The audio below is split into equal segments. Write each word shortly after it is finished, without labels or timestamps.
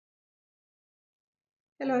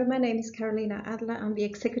Hello, my name is Carolina Adler. I'm the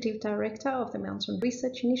Executive Director of the Mountain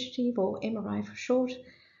Research Initiative, or MRI for short.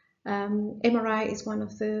 MRI is one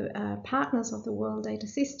of the partners of the World Data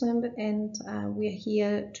System, and we're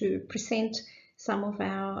here to present some of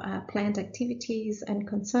our planned activities and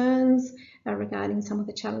concerns regarding some of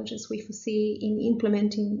the challenges we foresee in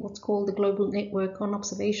implementing what's called the Global Network on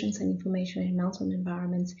Observations and Information in Mountain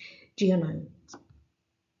Environments, GEO-GNOME.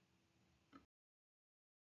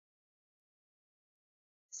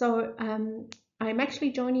 So I'm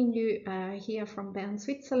actually joining you here from Bern,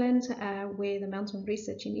 Switzerland, where the Mountain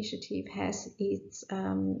Research Initiative has its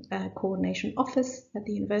coordination office at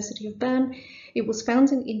the University of Bern. It was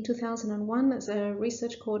founded in 2001 as a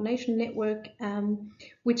research coordination network,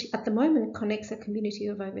 which at the moment connects a community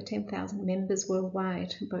of over 10,000 members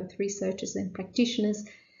worldwide, both researchers and practitioners,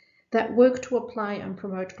 that work to apply and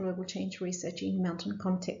promote global change research in mountain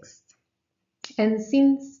contexts. And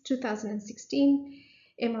since 2016,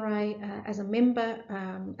 MRI, as a member,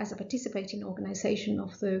 as a participating organization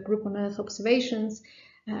of the Group on Earth Observations,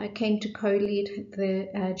 came to co-lead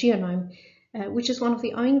the GEO-GNOME, which is one of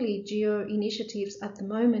the only GEO initiatives at the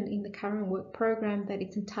moment in the current work program that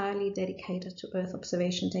is entirely dedicated to Earth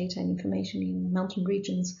observation data and information in mountain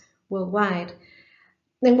regions worldwide.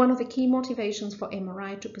 And one of the key motivations for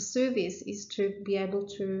MRI to pursue this is to be able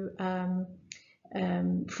to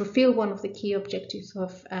fulfill one of the key objectives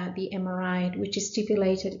of the MRI, which is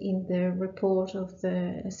stipulated in the report of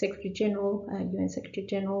the Secretary General, UN Secretary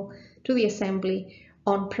General, to the Assembly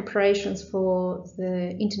on preparations for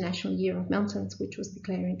the International Year of Mountains, which was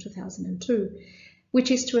declared in 2002,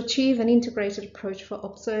 which is to achieve an integrated approach for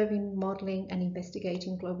observing, modeling and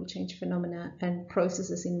investigating global change phenomena and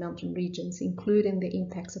processes in mountain regions, including the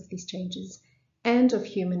impacts of these changes and of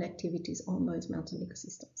human activities on those mountain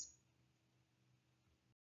ecosystems.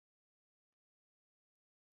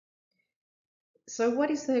 So what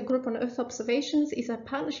is the Group on Earth Observations? Is a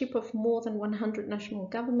partnership of more than 100 national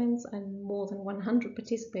governments and more than 100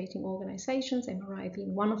 participating organizations, MRI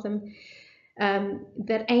being one of them,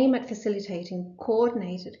 that aim at facilitating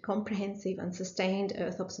coordinated, comprehensive and sustained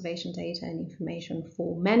Earth observation data and information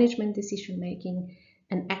for management, decision making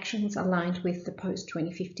and actions aligned with the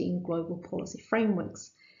post-2015 global policy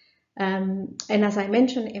frameworks. And as I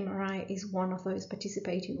mentioned, MRI is one of those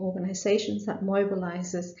participating organizations that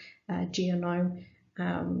mobilizes GEO-GNOME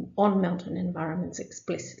on mountain environments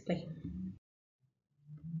explicitly.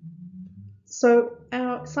 So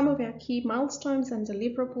some of our key milestones and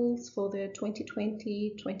deliverables for the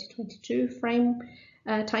 2020-2022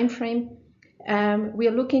 timeframe, we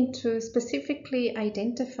are looking to specifically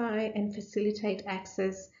identify and facilitate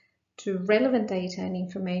access to relevant data and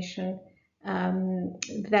information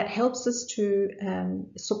that helps us to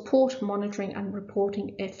support monitoring and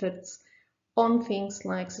reporting efforts on things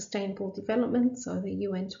like sustainable development, so the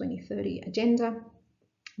UN 2030 agenda,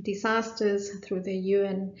 disasters through the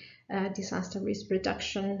UN disaster risk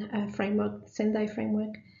reduction framework, Sendai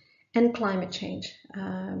framework, and climate change,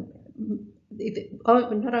 not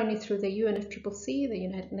only through the UNFCCC, the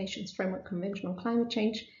United Nations Framework Convention on Climate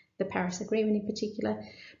Change, the Paris Agreement in particular,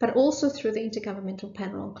 but also through the Intergovernmental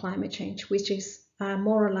Panel on Climate Change, which is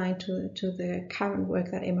more aligned to the current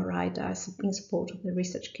work that MRI does in support of the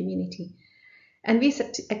research community. And these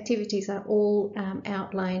activities are all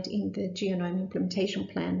outlined in the GEO-GNOME implementation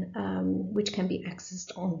plan, which can be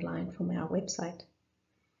accessed online from our website.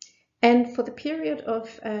 And for the period of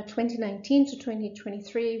 2019 to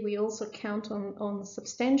 2023, we also count on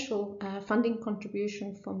substantial funding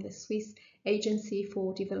contribution from the Swiss Agency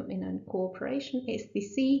for Development and Cooperation,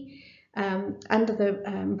 SDC, under the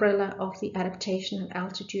umbrella of the Adaptation and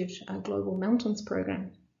Altitude Global Mountains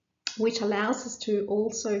Programme, which allows us to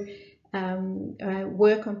also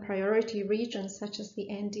work on priority regions such as the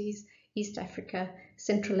Andes, East Africa,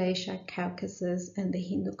 Central Asia, Caucasus, and the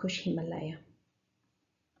Hindu Kush Himalaya.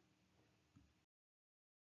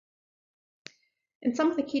 And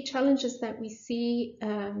some of the key challenges that we see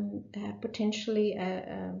potentially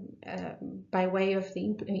by way of the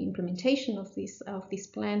implementation of this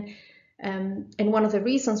plan, and one of the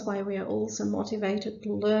reasons why we are also motivated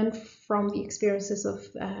to learn from the experiences of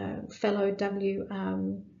fellow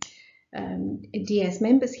WDS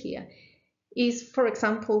members here, is, for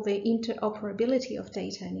example, the interoperability of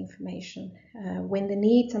data and information, when the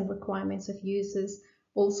needs and requirements of users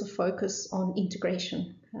also focus on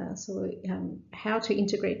integration. How to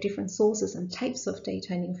integrate different sources and types of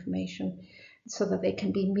data and information so that they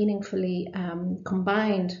can be meaningfully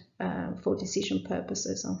combined for decision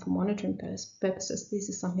purposes and for monitoring purposes. This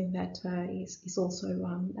is something that is also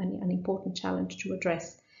an important challenge to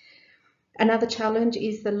address. Another challenge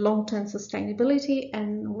is the long-term sustainability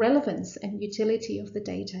and relevance and utility of the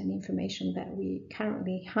data and information that we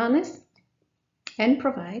currently harness and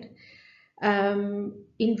provide,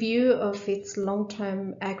 in view of its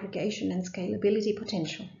long-term aggregation and scalability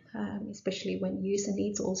potential, especially when user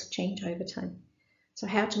needs also change over time. So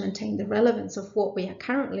how to maintain the relevance of what we are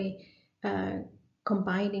currently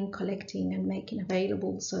combining, collecting, and making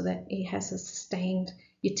available so that it has a sustained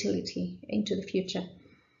utility into the future.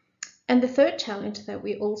 And the third challenge that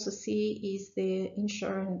we also see is the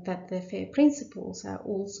ensuring that the FAIR principles are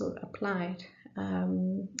also applied.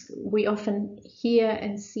 We often hear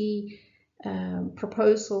and see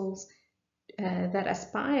proposals that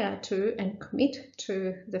aspire to and commit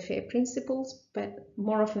to the FAIR principles, but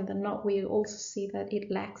more often than not, we also see that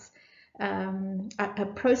it lacks a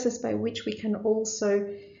process by which we can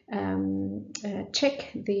also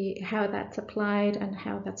check how that's applied and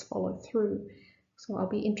how that's followed through. So I'll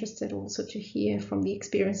be interested also to hear from the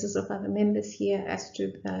experiences of other members here as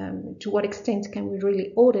to what extent can we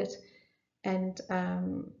really audit and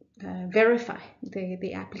verify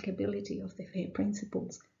the applicability of the FAIR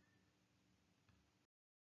principles.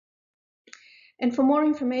 And for more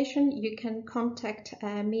information, you can contact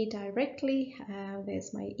me directly.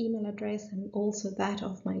 There's my email address and also that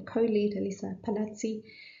of my co-lead, Elisa Palazzi,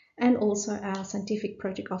 and also our scientific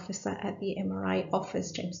project officer at the MRI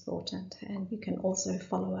office, James Thornton. And you can also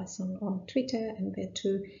follow us on Twitter, and there are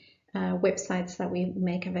two websites that we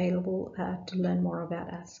make available to learn more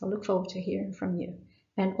about us. I look forward to hearing from you,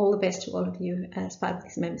 and all the best to all of you as part of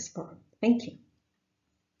this members forum. Thank you.